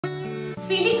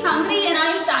Feeling hungry and are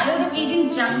you tired of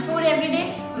eating junk food every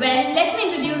day? Well, let me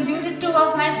introduce you to two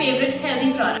of my favorite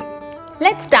healthy products.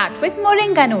 Let's start with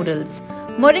Moringa noodles.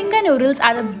 Moringa noodles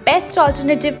are the best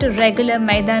alternative to regular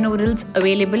maida noodles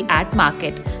available at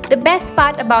market. The best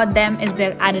part about them is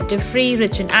they're additive-free,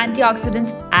 rich in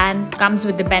antioxidants and comes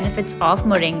with the benefits of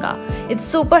moringa. It's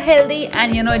super healthy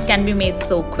and it can be made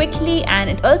so quickly, and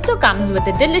it also comes with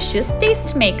a delicious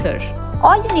taste maker.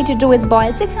 All you need to do is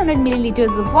boil 600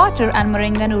 milliliters of water and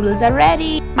moringa noodles are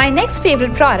ready. My next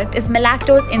favorite product is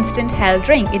Milacto's instant health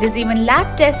drink. It is even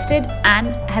lab tested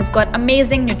and has got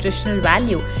amazing nutritional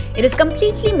value. It is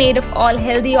completely made of all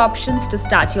healthy options to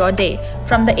start your day.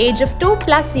 From the age of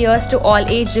 2+ years to all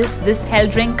ages, this health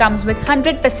drink comes with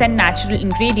 100% natural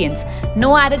ingredients,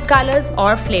 no added colors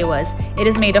or flavors. It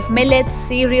is made of millets,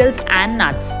 cereals and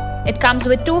nuts. It comes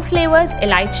with 2 flavors,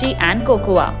 elaichi and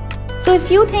cocoa. So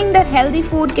if you think that healthy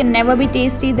food can never be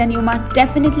tasty, then you must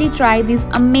definitely try these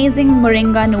amazing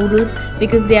moringa noodles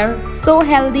because they are so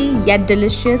healthy yet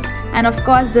delicious, and of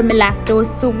course the Milacto's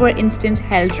super instant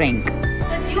health drink.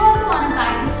 So if you also want to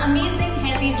buy this amazing